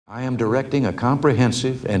I am directing a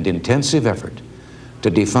comprehensive and intensive effort to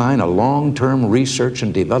define a long-term research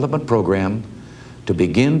and development program to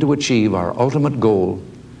begin to achieve our ultimate goal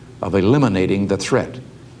of eliminating the threat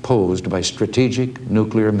posed by strategic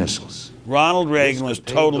nuclear missiles. Ronald Reagan was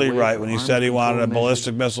totally right when he said he wanted a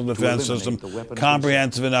ballistic missile defense system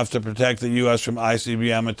comprehensive enough to protect the U.S. from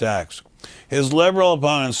ICBM attacks. His liberal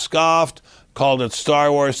opponents scoffed, called it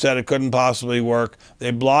Star Wars, said it couldn't possibly work.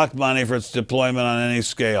 They blocked money for its deployment on any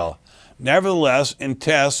scale. Nevertheless, in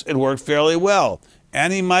tests, it worked fairly well.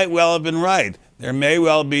 And he might well have been right. There may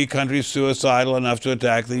well be countries suicidal enough to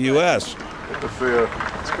attack the U.S. It's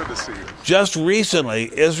good to see you. Just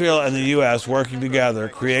recently, Israel and the U.S. working together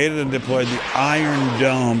created and deployed the Iron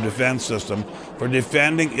Dome defense system for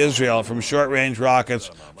defending Israel from short-range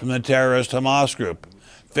rockets from the terrorist Hamas group.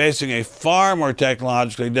 Facing a far more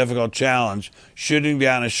technologically difficult challenge, shooting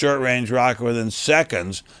down a short-range rocket within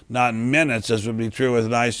seconds, not minutes as would be true with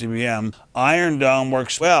an ICBM, Iron Dome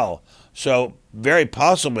works well. So very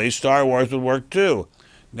possibly Star Wars would work too.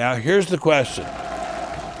 Now here's the question.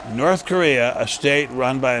 North Korea, a state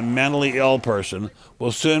run by a mentally ill person,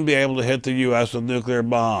 will soon be able to hit the U.S. with nuclear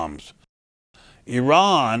bombs.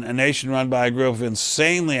 Iran, a nation run by a group of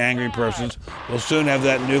insanely angry persons, will soon have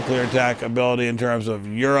that nuclear attack ability in terms of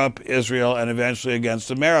Europe, Israel, and eventually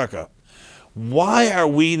against America. Why are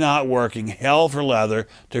we not working hell for leather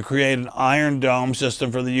to create an Iron Dome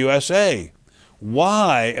system for the USA?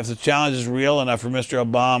 Why, if the challenge is real enough for Mr.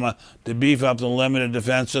 Obama to beef up the limited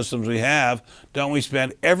defense systems we have, don't we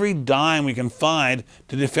spend every dime we can find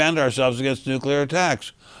to defend ourselves against nuclear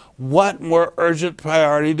attacks? What more urgent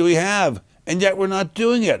priority do we have? And yet we're not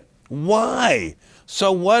doing it. Why?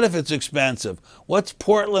 So what if it's expensive? What's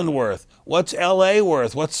Portland worth? What's LA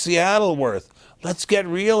worth? What's Seattle worth? Let's get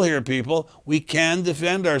real here, people. We can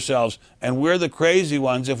defend ourselves, and we're the crazy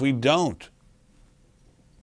ones if we don't.